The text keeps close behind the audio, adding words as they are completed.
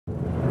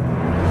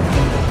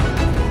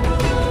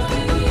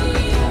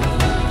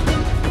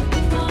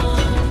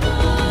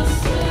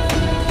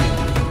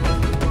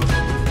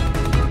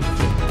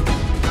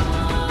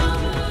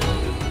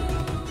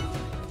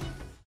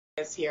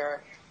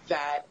clear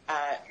that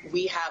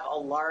we have a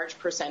large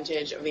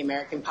percentage of the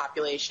American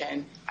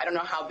population. I don't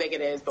know how big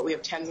it is, but we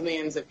have tens of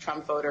millions of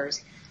Trump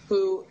voters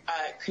who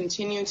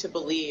continue to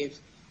believe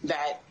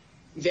that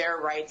their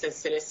rights as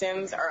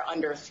citizens are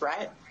under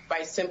threat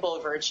by simple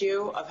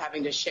virtue of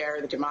having to share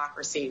the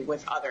democracy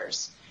with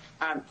others.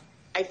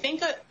 I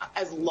think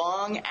as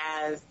long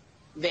as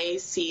they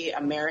see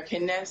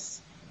Americanness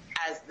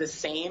as the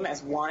same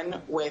as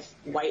one with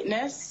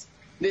whiteness,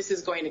 this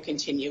is going to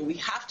continue. We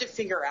have to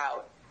figure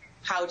out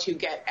how to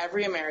get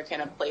every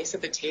American a place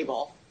at the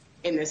table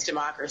in this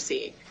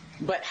democracy,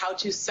 but how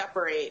to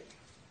separate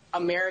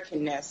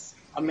Americanness,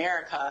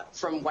 America,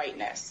 from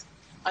whiteness.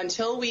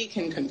 Until we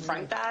can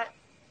confront that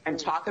and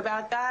talk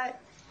about that,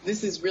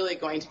 this is really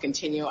going to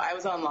continue. I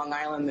was on Long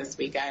Island this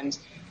weekend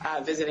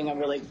visiting a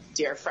really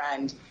dear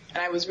friend,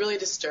 and I was really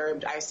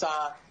disturbed. I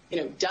saw,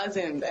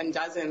 dozens and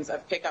dozens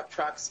of pickup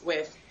trucks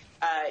with,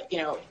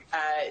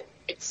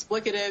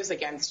 explicatives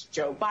against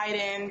Joe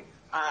Biden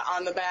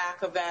on the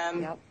back of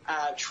them,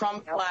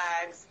 Trump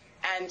flags,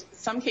 and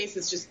some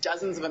cases just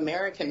dozens of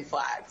American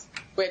flags,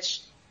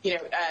 which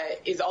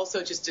is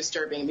also just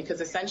disturbing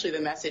because essentially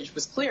the message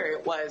was clear.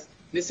 It was,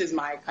 this is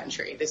my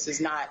country. This is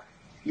not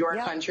your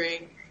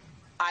country.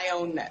 I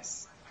own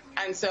this.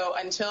 And so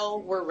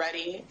until we're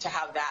ready to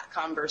have that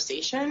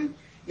conversation,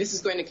 this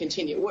is going to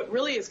continue. What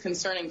really is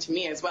concerning to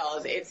me as well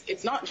is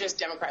it's not just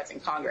Democrats in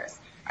Congress.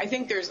 I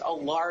think there's a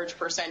large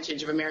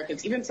percentage of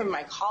Americans, even some of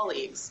my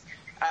colleagues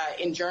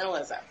in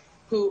journalism,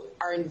 who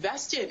are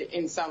invested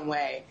in some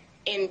way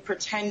in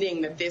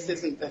pretending that this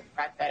isn't the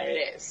threat that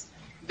it is.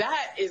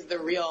 That is the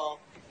real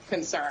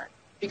concern.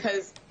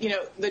 Because,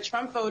 the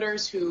Trump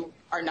voters who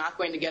are not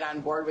going to get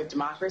on board with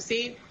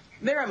democracy,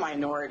 they're a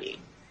minority.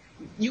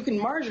 You can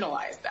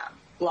marginalize them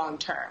long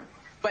term.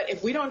 But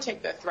if we don't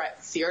take the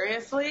threat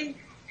seriously,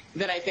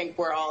 then I think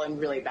we're all in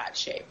really bad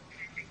shape.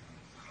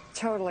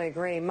 Totally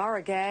agree.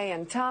 Mara Gay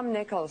and Tom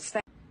Nichols.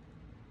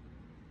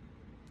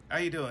 How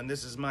you doing?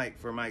 This is Mike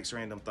for Mike's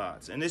Random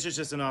Thoughts. And this is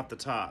just an off the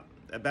top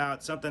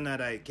about something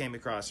that I came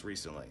across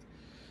recently.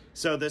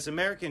 So this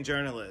American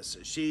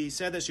journalist, she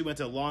said that she went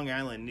to Long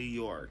Island, New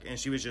York, and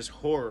she was just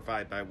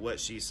horrified by what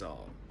she saw.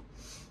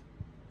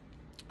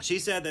 She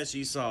said that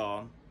she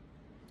saw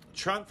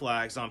Trump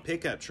flags on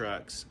pickup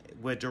trucks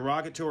with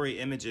derogatory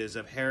images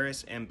of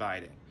Harris and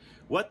Biden.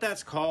 What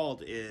that's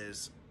called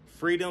is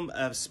freedom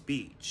of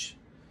speech.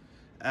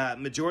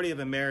 Majority of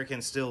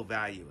Americans still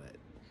value it.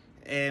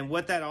 And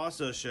what that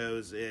also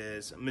shows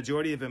is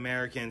majority of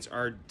Americans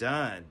are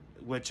done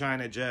with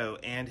China Joe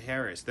and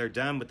Harris. They're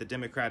done with the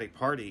Democratic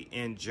Party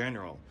in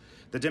general.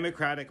 The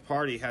Democratic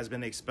Party has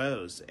been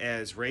exposed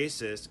as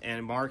racist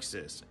and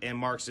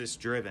Marxist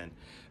driven,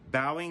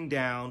 bowing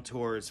down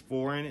towards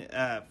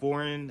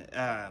foreign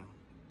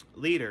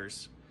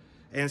leaders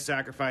and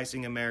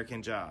sacrificing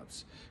American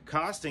jobs,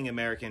 costing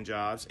American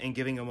jobs and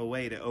giving them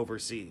away to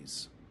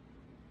overseas.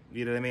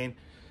 You know what I mean?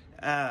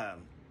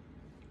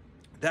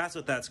 That's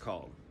what that's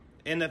called.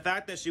 And the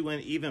fact that she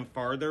went even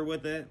farther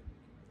with it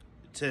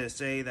to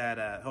say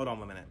that, hold on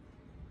 1 minute,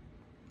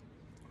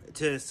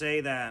 to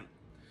say that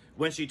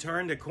when she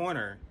turned a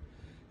corner,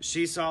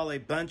 she saw a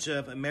bunch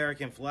of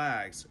American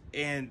flags,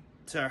 and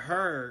to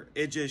her,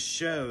 it just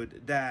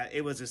showed that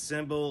it was a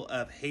symbol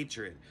of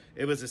hatred.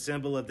 It was a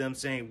symbol of them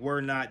saying,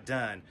 we're not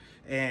done,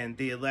 and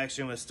the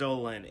election was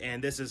stolen,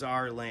 and this is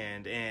our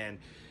land, and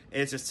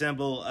it's a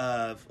symbol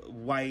of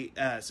white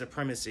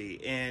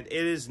supremacy, and it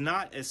is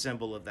not a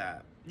symbol of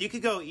that. You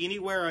could go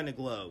anywhere on the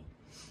globe,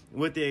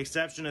 with the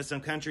exception of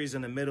some countries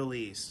in the Middle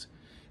East,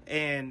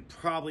 and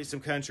probably some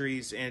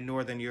countries in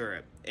Northern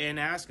Europe, and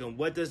ask them,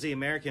 what does the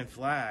American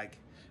flag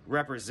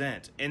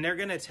represent? And they're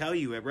going to tell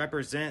you it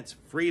represents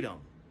freedom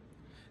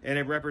and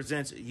it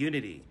represents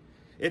unity.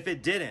 If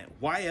it didn't,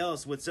 why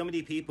else would so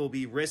many people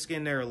be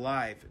risking their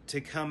life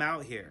to come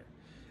out here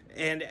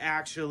and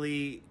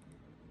actually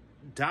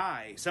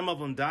die? Some of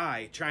them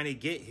die trying to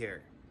get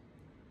here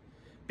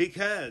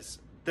because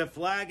the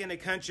flag and the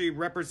country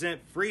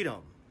represent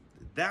freedom.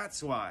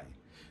 That's why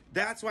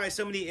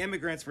so many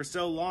immigrants for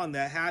so long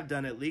that have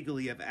done it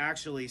legally have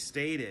actually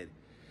stated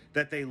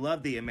that they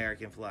love the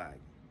American flag.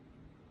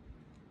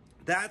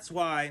 That's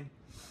why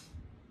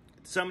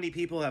so many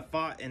people have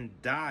fought and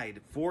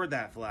died for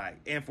that flag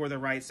and for the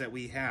rights that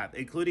we have,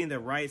 including the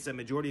rights that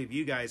majority of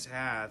you guys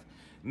have,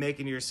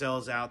 making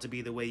yourselves out to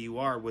be the way you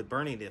are with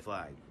burning the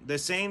flag. The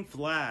same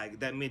flag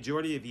that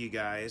majority of you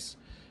guys,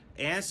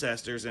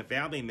 ancestors and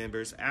family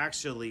members,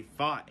 actually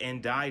fought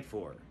and died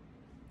for.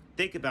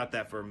 Think about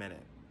that for a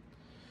minute.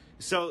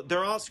 So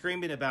they're all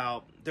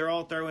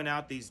throwing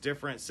out these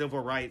different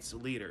civil rights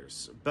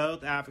leaders,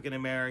 both African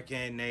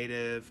American,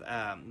 Native,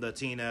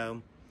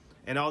 Latino,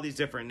 and all these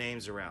different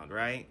names around,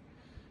 right?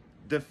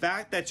 The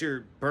fact that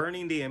you're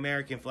burning the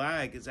American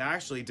flag is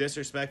actually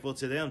disrespectful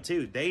to them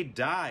too. They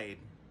died,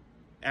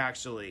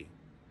 actually,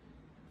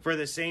 for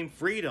the same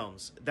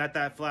freedoms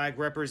that flag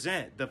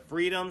represent. The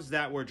freedoms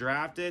that were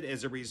drafted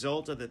as a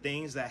result of the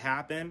things that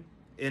happened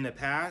in the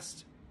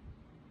past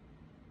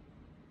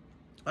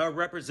are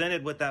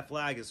represented with that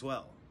flag as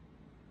well.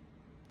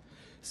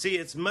 See,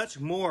 it's much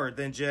more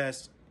than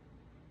just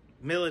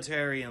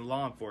military and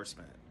law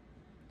enforcement.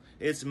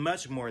 It's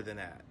much more than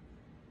that.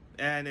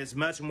 And it's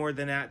much more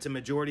than that to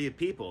majority of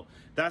people.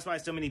 That's why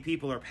so many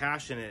people are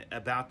passionate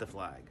about the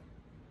flag.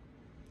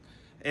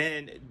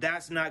 And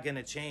that's not going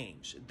to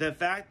change. The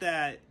fact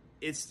that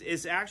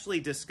it's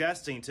actually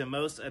disgusting to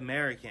most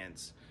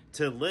Americans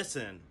to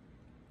listen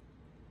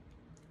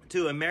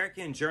to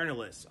American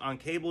journalists on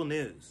cable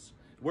news.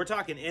 We're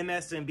talking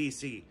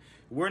MSNBC.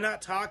 We're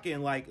not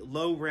talking like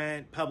low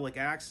rent public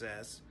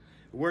access.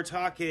 We're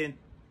talking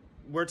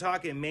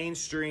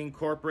mainstream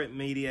corporate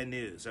media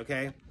news,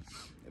 okay?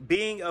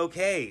 Being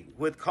okay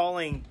with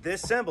calling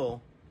this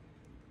symbol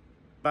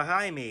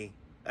behind me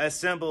a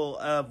symbol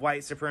of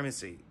white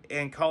supremacy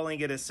and calling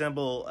it a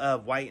symbol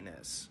of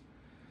whiteness.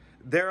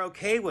 They're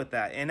okay with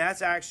that. And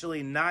that's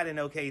actually not an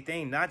okay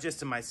thing, not just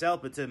to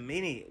myself, but to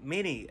many,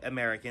 many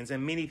Americans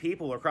and many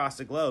people across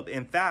the globe.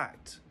 In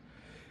fact,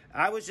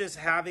 I was just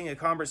having a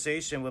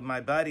conversation with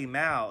my buddy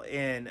Mal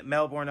in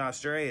Melbourne,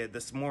 Australia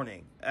this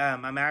morning.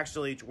 I'm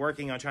actually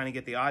working on trying to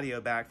get the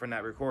audio back from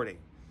that recording.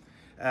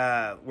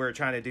 We're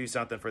trying to do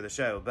something for the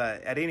show.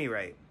 But at any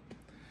rate,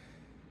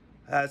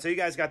 so you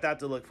guys got that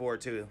to look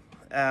forward to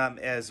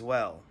as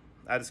well.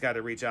 I just got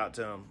to reach out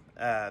to him.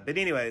 But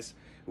anyways,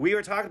 we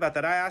were talking about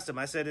that. I asked him,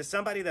 I said, as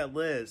somebody that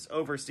lives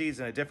overseas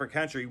in a different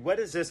country, what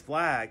does this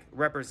flag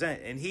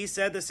represent? And he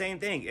said the same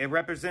thing. It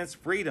represents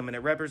freedom and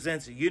it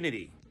represents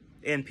unity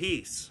and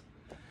peace.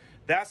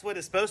 That's what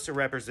it's supposed to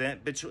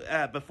represent.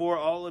 But before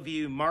all of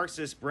you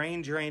Marxist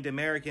brain-drained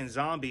American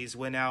zombies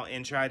went out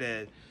and tried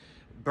to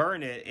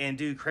burn it and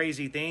do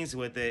crazy things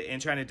with it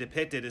and trying to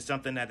depict it as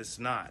something that it's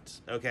not,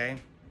 okay?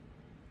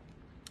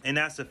 And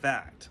that's a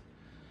fact.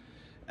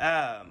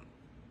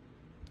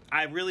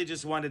 I really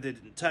just wanted to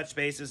touch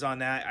bases on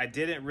that. I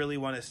didn't really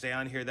want to stay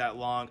on here that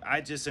long.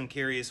 I just am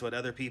curious what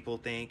other people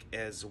think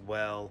as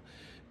well,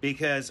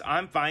 because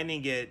I'm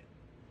finding it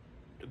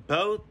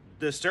both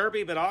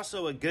disturbing but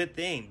also a good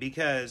thing,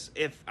 because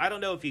I don't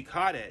know if you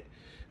caught it,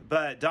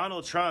 but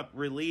Donald Trump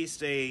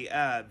released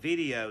a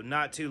video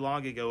not too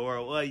long ago,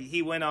 or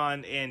he went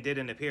on and did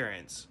an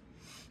appearance,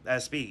 a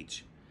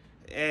speech,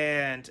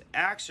 and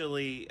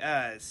actually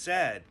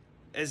said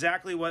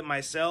exactly what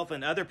myself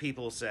and other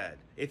people said.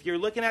 If you're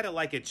looking at it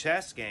like a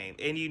chess game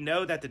and you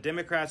know that the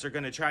Democrats are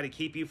going to try to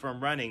keep you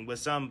from running with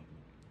some,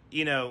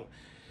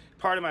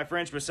 pardon my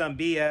French, with some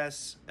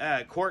BS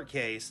court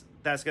case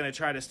that's going to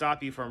try to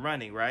stop you from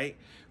running, right?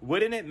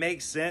 Wouldn't it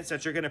make sense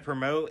that you're going to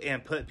promote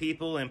and put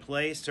people in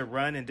place to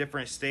run in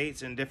different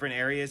states and different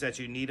areas that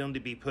you need them to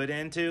be put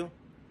into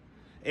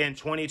in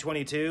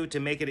 2022 to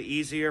make it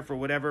easier for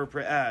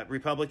whatever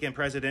Republican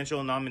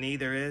presidential nominee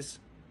there is?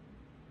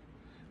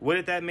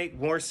 Wouldn't that make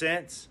more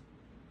sense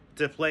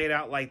to play it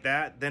out like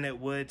that than it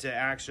would to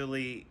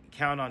actually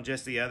count on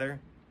just the other?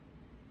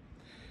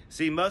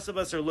 See, most of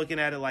us are looking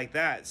at it like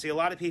that. See, a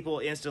lot of people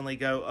instantly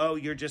go, oh,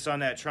 you're just on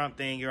that Trump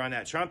thing. You're on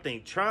that Trump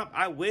thing. Trump,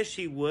 I wish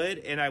he would,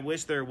 and I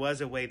wish there was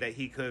a way that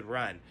he could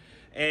run.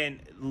 And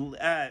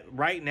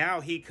right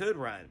now he could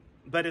run.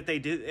 But if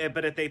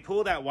they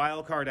pull that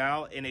wild card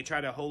out and they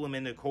try to hold him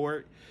into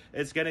court,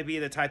 it's going to be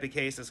the type of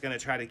case that's going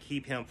to try to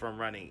keep him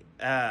from running.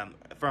 And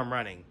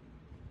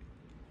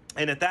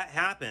if that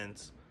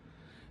happens,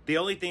 the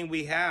only thing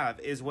we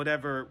have is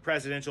whatever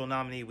presidential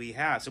nominee we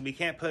have. So we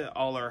can't put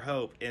all our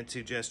hope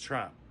into just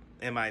Trump,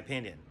 in my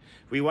opinion.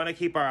 We want to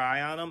keep our eye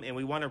on him and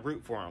we want to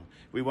root for him.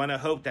 We want to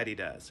hope that he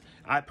does.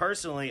 I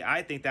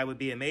think that would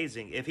be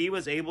amazing. If he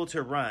was able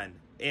to run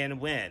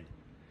and win,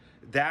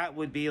 that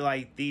would be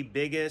like the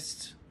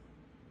biggest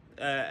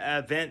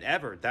event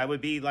ever. That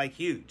would be like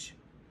huge.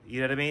 You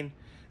know what I mean?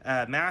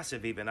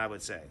 Massive even, I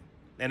would say.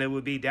 And it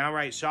would be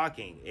downright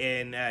shocking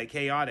and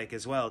chaotic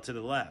as well to the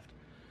left.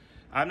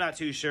 I'm not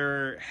too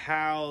sure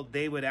how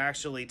they would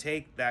actually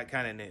take that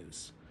kind of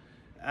news.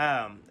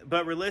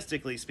 But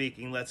realistically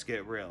speaking, let's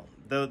get real.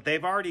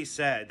 They've already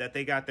said that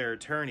they got their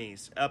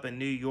attorneys up in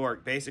New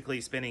York basically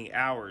spending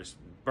hours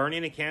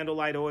burning a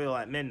candlelight oil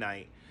at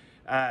midnight,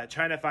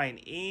 trying to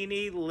find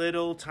any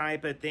little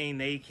type of thing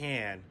they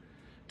can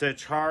to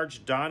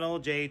charge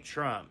Donald J.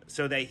 Trump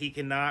so that he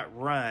cannot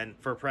run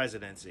for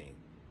presidency.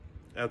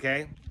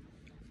 Okay?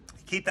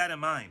 Keep that in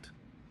mind.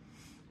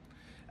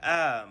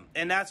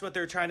 And that's what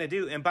they're trying to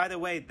do. And by the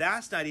way,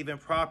 that's not even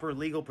proper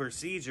legal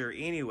procedure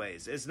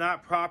anyways. It's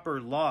not proper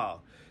law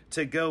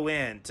to go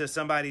in to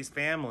somebody's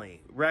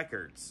family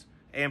records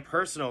and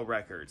personal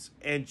records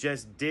and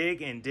just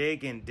dig and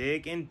dig and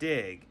dig and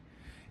dig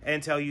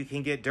until you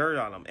can get dirt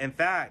on them. In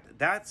fact,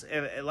 that's,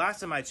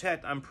 last time I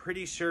checked, I'm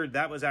pretty sure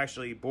that was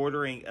actually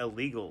bordering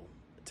illegal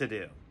to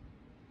do.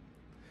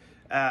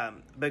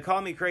 But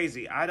call me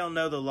crazy. I don't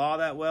know the law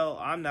that well.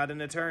 I'm not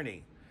an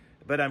attorney.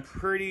 But I'm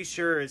pretty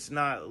sure it's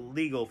not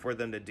legal for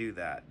them to do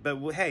that. But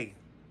hey,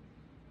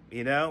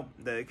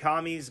 the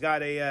commies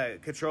got a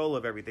control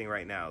of everything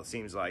right now, it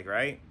seems like,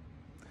 right?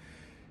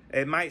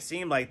 It might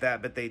seem like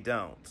that, but they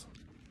don't.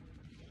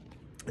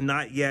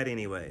 Not yet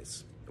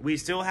anyways. We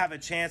still have a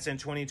chance in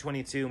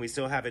 2022, and we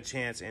still have a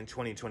chance in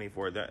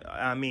 2024.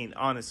 I mean,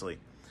 honestly.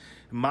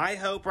 My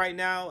hope right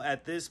now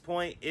at this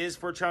point is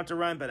for Trump to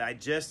run, but I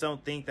just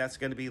don't think that's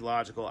going to be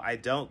logical. I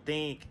don't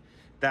think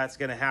that's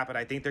going to happen.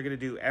 I think they're going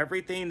to do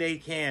everything they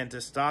can to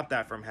stop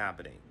that from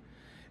happening.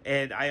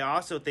 And I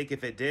also think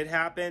if it did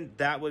happen,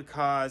 that would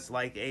cause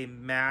like a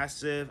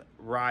massive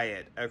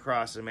riot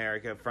across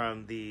America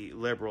from the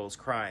liberals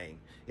crying.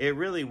 It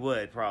really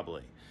would,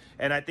 probably.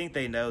 And I think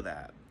they know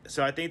that.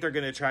 So I think they're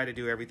going to try to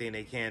do everything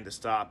they can to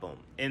stop them.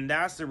 And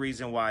that's the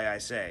reason why I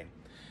say,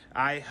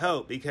 I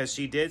hope, because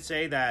she did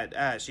say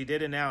that, she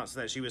did announce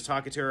that she was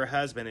talking to her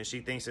husband and she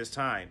thinks it's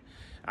time.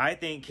 I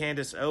think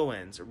Candace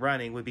Owens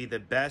running would be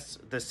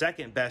the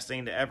second best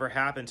thing to ever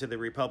happen to the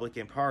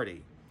Republican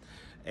Party.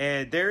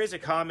 And there is a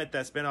comment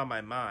that's been on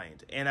my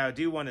mind, and I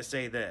do want to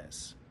say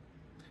this.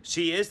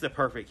 She is the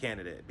perfect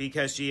candidate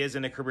because she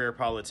isn't a career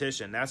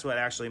politician. That's what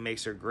actually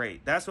makes her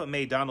great. That's what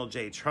made Donald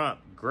J. Trump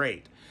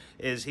great,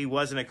 is he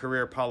wasn't a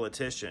career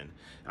politician.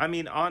 I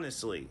mean,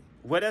 honestly,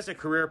 what has a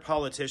career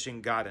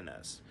politician gotten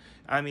us?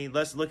 I mean,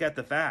 let's look at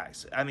the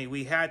facts. I mean,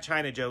 we had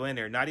China Joe in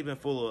there, not even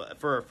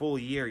for a full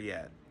year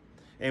yet.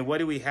 And what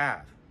do we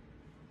have?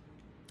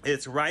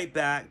 It's right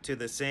back to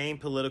the same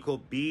political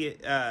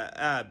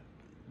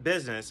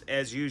business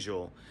as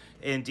usual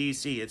in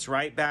D.C. It's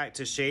right back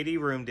to shady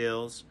room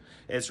deals.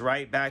 It's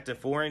right back to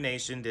foreign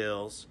nation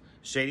deals,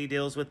 shady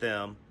deals with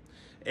them.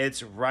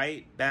 It's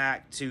right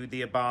back to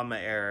the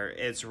Obama era.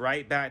 It's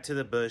right back to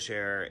the Bush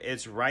era.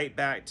 It's right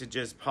back to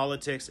just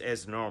politics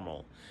as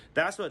normal.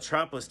 That's what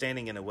Trump was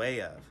standing in the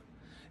way of.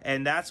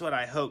 And that's what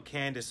I hope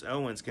Candace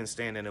Owens can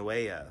stand in the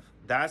way of.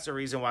 That's the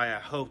reason why I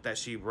hope that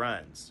she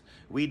runs.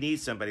 We need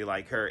somebody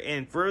like her.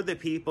 And for the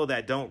people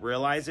that don't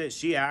realize it,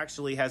 she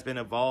actually has been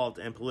involved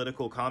in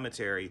political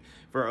commentary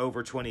for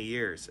over 20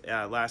 years,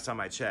 last time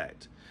I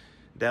checked.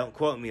 Don't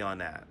quote me on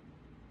that.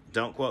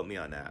 Don't quote me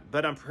on that.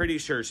 But I'm pretty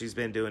sure she's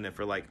been doing it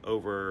for like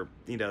over,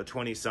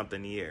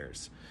 20-something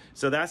years.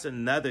 So that's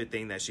another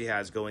thing that she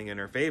has going in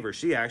her favor.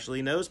 She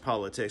actually knows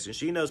politics, and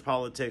she knows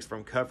politics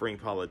from covering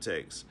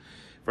politics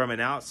from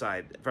an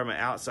outside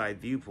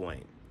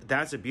viewpoint.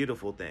 That's a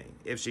beautiful thing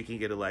if she can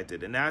get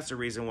elected. And that's the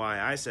reason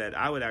why I said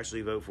I would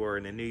actually vote for her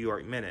in a New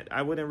York minute.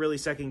 I wouldn't really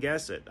second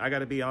guess it. I got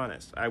to be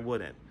honest. I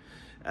wouldn't.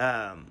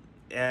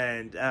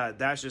 And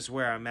that's just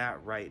where I'm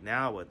at right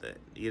now with it.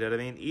 You know what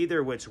I mean?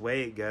 Either which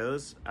way it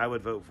goes, I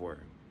would vote for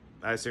her.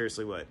 I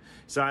seriously would.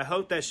 So I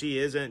hope that she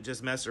isn't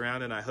just mess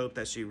around, and I hope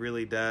that she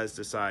really does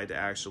decide to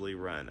actually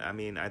run. I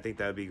mean, I think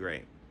that would be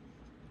great.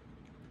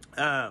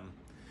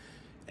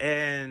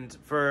 And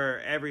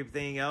for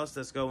everything else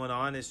that's going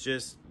on, it's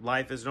just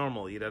life is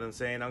normal. You know what I'm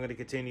saying? I'm going to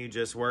continue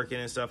just working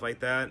and stuff like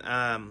that.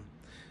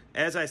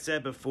 As I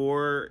said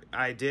before,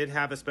 I did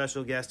have a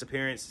special guest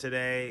appearance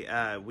today.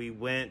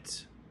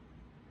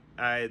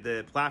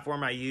 The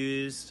platform I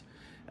used,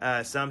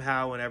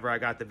 somehow whenever I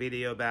got the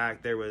video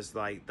back, there was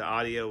like the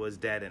audio was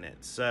dead in it.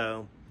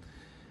 So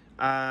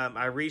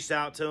I reached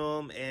out to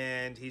him,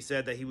 and he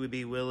said that he would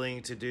be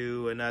willing to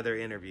do another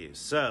interview.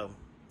 So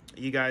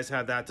you guys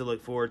have that to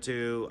look forward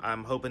to.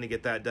 I'm hoping to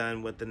get that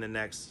done within the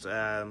next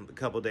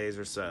couple days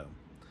or so.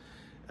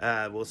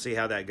 We'll see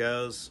how that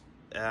goes,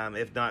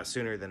 if not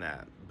sooner than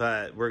that.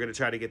 But we're going to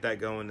try to get that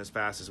going as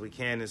fast as we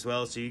can as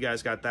well. So you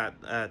guys got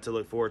that to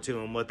look forward to.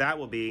 And what that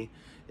will be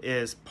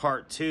is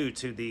part 2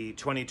 to the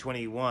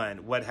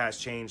 2021 What Has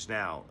Changed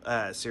Now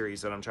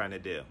series that I'm trying to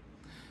do.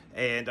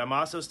 And I'm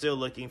also still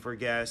looking for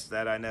guests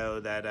that I know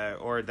that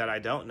or that I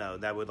don't know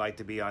that would like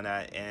to be on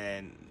that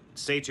and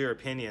state your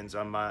opinions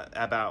on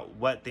about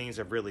what things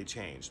have really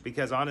changed.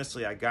 Because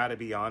honestly, I got to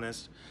be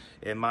honest,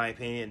 in my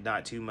opinion,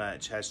 not too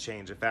much has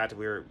changed. In fact,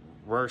 we're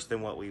worse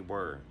than what we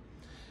were.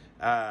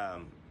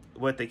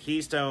 With the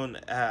Keystone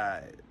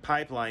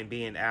pipeline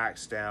being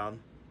axed down,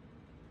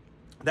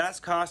 that's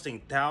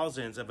costing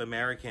thousands of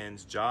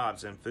Americans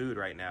jobs and food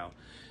right now.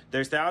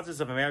 There's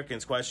thousands of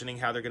Americans questioning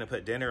how they're going to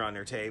put dinner on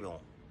their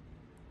table.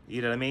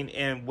 You know what I mean?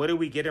 And what do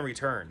we get in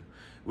return?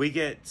 We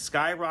get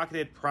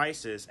skyrocketed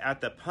prices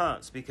at the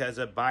pumps because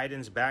of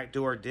Biden's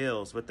backdoor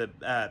deals with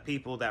the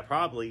people that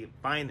probably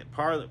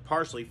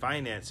partially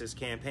finance his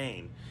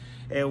campaign.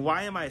 And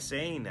why am I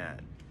saying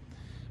that?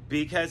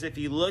 Because if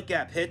you look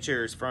at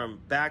pictures from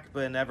back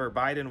whenever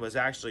Biden was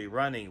actually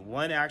running,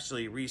 one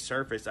actually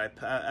resurfaced.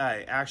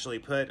 I actually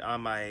put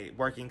on my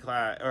working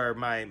class or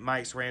my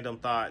Mike's Random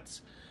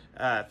Thoughts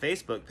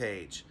Facebook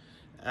page.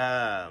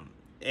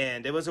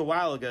 And it was a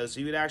while ago, so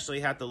you would actually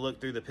have to look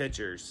through the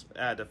pictures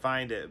to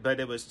find it. But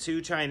it was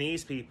 2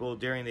 Chinese people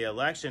during the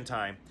election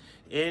time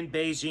in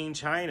Beijing,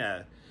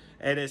 China.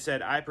 And it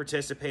said, I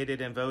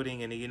participated in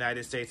voting in the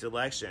United States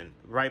election,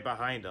 right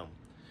behind them.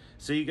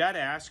 So you got to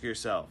ask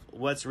yourself,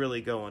 what's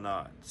really going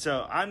on?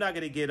 So I'm not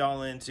going to get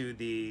all into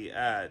the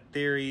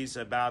theories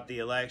about the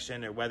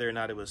election or whether or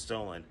not it was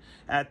stolen.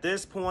 At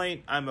this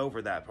point, I'm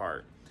over that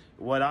part.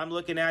 What I'm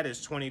looking at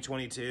is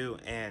 2022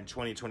 and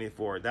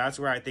 2024. That's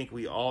where I think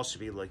we all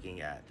should be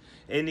looking at.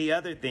 And the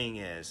other thing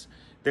is,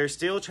 they're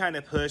still trying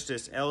to push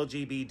this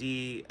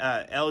LGBT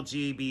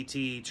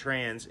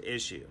trans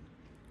issue.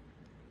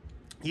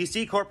 You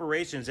see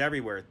corporations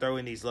everywhere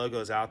throwing these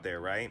logos out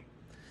there, right?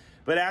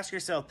 But ask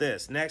yourself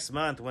this, next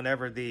month,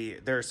 whenever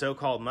their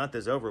so-called month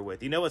is over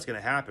with, you know what's going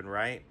to happen,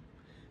 right?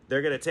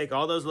 They're going to take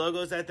all those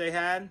logos that they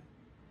had,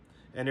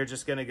 and they're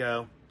just going to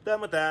go,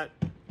 done with that,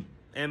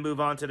 and move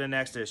on to the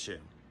next issue.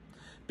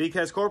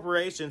 Because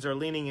corporations are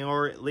leaning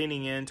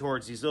in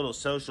towards these little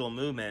social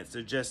movements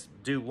to just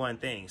do one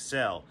thing,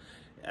 sell.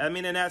 I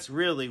mean, and that's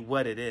really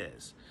what it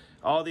is.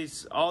 All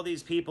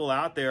these people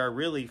out there are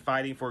really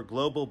fighting for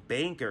global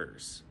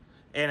bankers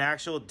and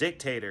actual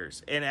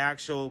dictators and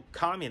actual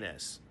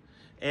communists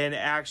and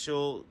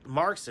actual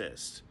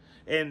Marxists.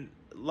 And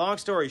long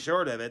story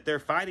short of it, they're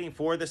fighting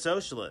for the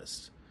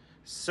socialists.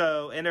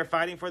 And they're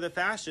fighting for the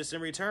fascists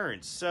in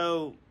return.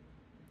 So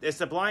it's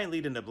the blind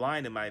leading the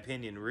blind, in my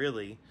opinion,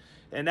 really.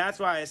 And that's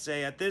why I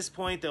say at this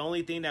point, the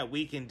only thing that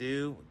we can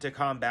do to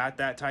combat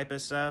that type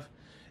of stuff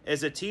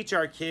is to teach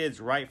our kids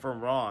right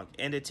from wrong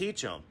and to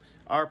teach them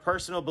our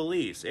personal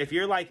beliefs. If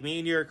you're like me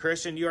and you're a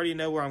Christian, you already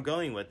know where I'm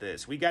going with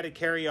this. We got to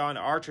carry on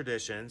our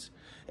traditions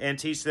and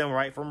teach them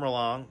right from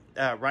wrong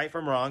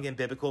and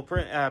biblical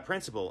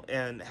principle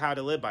and how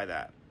to live by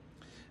that.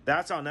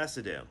 That's on us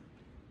to do.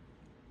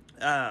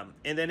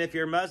 And then if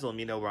you're Muslim,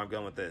 you know where I'm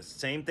going with this.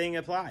 Same thing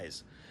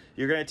applies.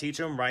 You're going to teach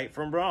them right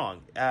from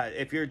wrong.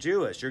 If you're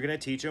Jewish, you're going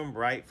to teach them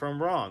right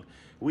from wrong.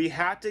 We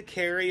have to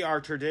carry our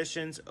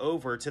traditions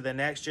over to the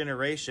next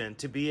generation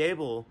to be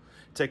able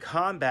to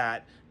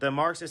combat the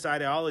Marxist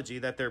ideology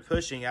that they're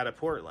pushing out of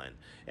Portland.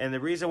 And the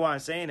reason why I'm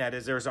saying that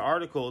is there's an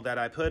article that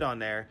I put on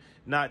there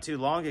not too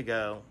long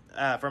ago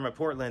from a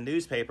Portland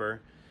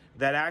newspaper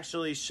that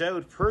actually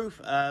showed proof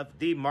of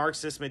the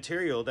Marxist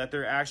material that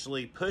they're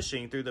actually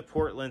pushing through the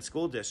Portland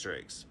school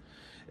districts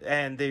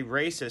and the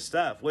racist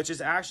stuff, which is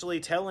actually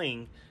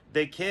telling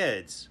the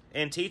kids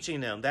and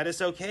teaching them that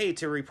it's okay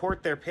to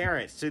report their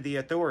parents to the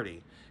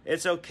authority.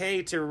 It's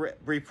okay to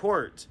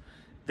report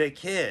the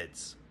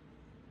kids.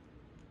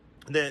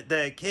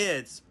 The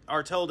kids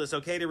are told it's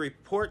okay to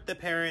report the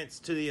parents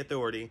to the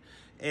authority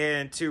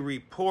and to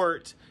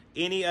report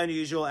any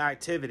unusual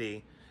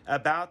activity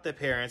about the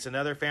parents and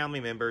other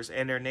family members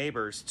and their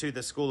neighbors to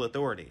the school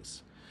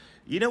authorities.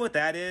 You know what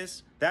that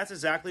is? That's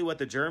exactly what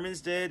the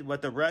Germans did,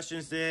 what the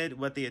Russians did,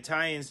 what the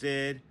Italians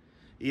did.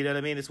 You know what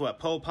I mean? It's what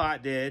Pol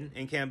Pot did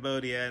in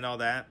Cambodia and all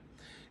that.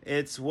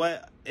 It's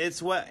what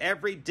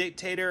every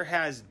dictator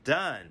has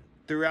done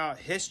throughout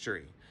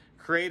history.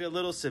 Create a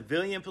little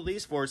civilian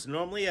police force,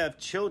 normally of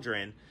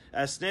children,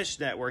 a snitch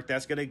network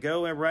that's going to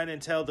go and run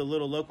and tell the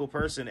little local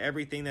person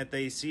everything that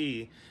they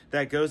see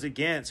that goes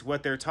against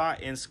what they're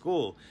taught in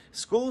school.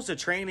 School's a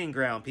training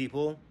ground,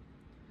 people.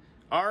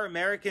 Our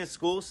American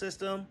school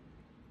system...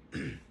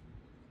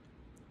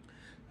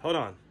 Hold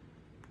on.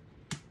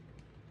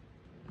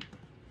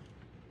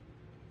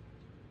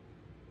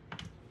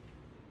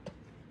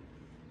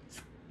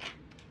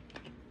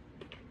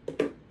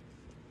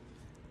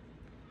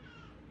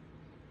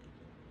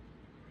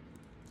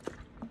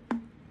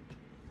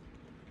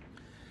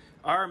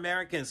 Our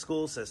American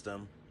school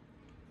system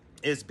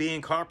is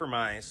being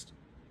compromised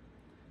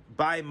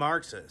by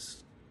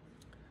Marxists.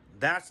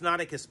 That's not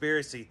a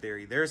conspiracy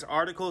theory. There's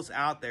articles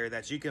out there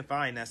that you can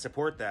find that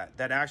support that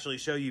actually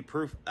show you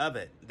proof of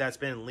it that's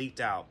been leaked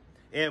out.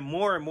 And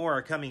more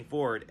are coming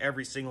forward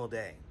every single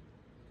day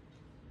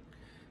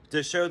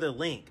to show the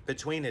link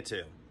between the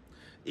two.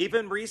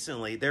 Even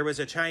recently, there was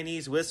a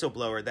Chinese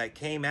whistleblower that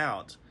came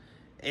out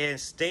and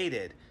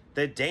stated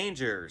the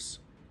dangers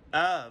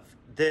of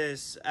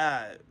this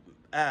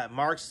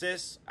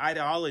Marxist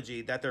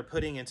ideology that they're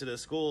putting into the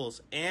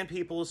schools and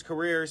people's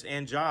careers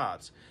and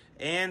jobs,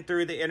 and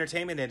through the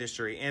entertainment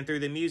industry, and through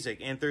the music,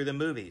 and through the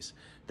movies.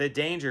 The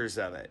dangers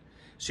of it.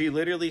 She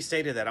literally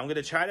stated that. I'm going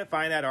to try to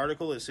find that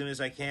article as soon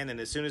as I can, and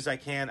as soon as I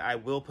can, I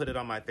will put it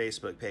on my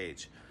Facebook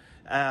page.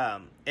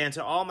 And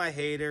to all my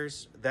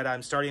haters that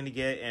I'm starting to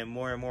get, and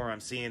more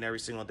I'm seeing every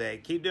single day,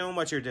 keep doing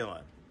what you're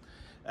doing.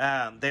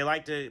 They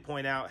like to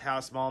point out how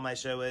small my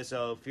show is,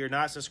 so if you're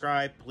not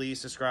subscribed, please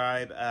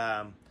subscribe.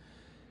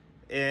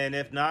 And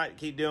if not,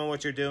 keep doing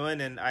what you're doing,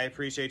 and I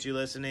appreciate you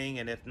listening,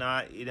 and if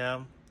not, you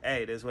know,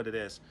 hey, it is what it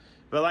is.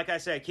 But like I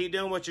said, keep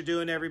doing what you're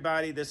doing,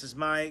 everybody. This is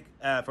Mike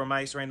for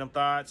Mike's Random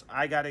Thoughts.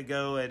 I got to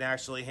go and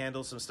actually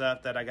handle some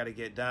stuff that I got to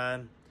get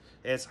done.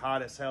 It's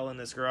hot as hell in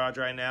this garage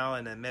right now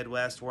in the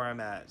Midwest where I'm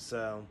at.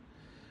 So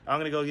I'm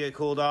going to go get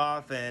cooled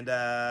off and,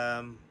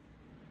 I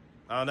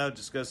don't know,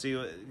 just go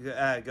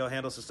go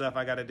handle some stuff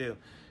I got to do.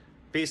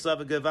 Peace,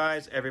 love, and good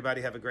vibes.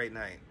 Everybody have a great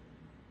night.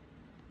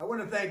 I want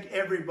to thank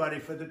everybody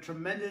for the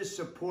tremendous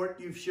support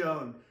you've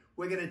shown.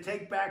 We're going to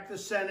take back the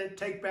Senate,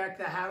 take back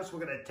the House.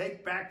 We're going to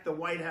take back the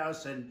White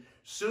House, and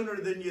sooner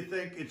than you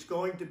think. It's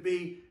going to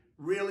be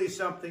really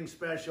something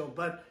special.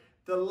 But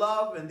the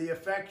love and the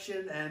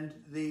affection and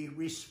the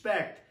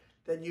respect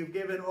that you've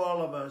given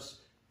all of us,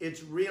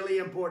 it's really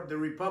important. The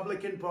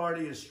Republican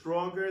Party is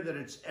stronger than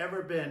it's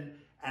ever been,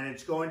 and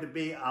it's going to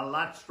be a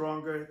lot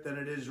stronger than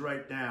it is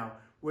right now.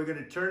 We're going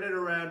to turn it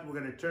around. We're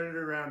going to turn it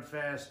around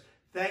fast.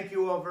 Thank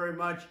you all very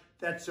much.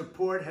 That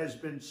support has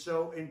been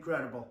so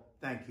incredible.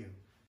 Thank you.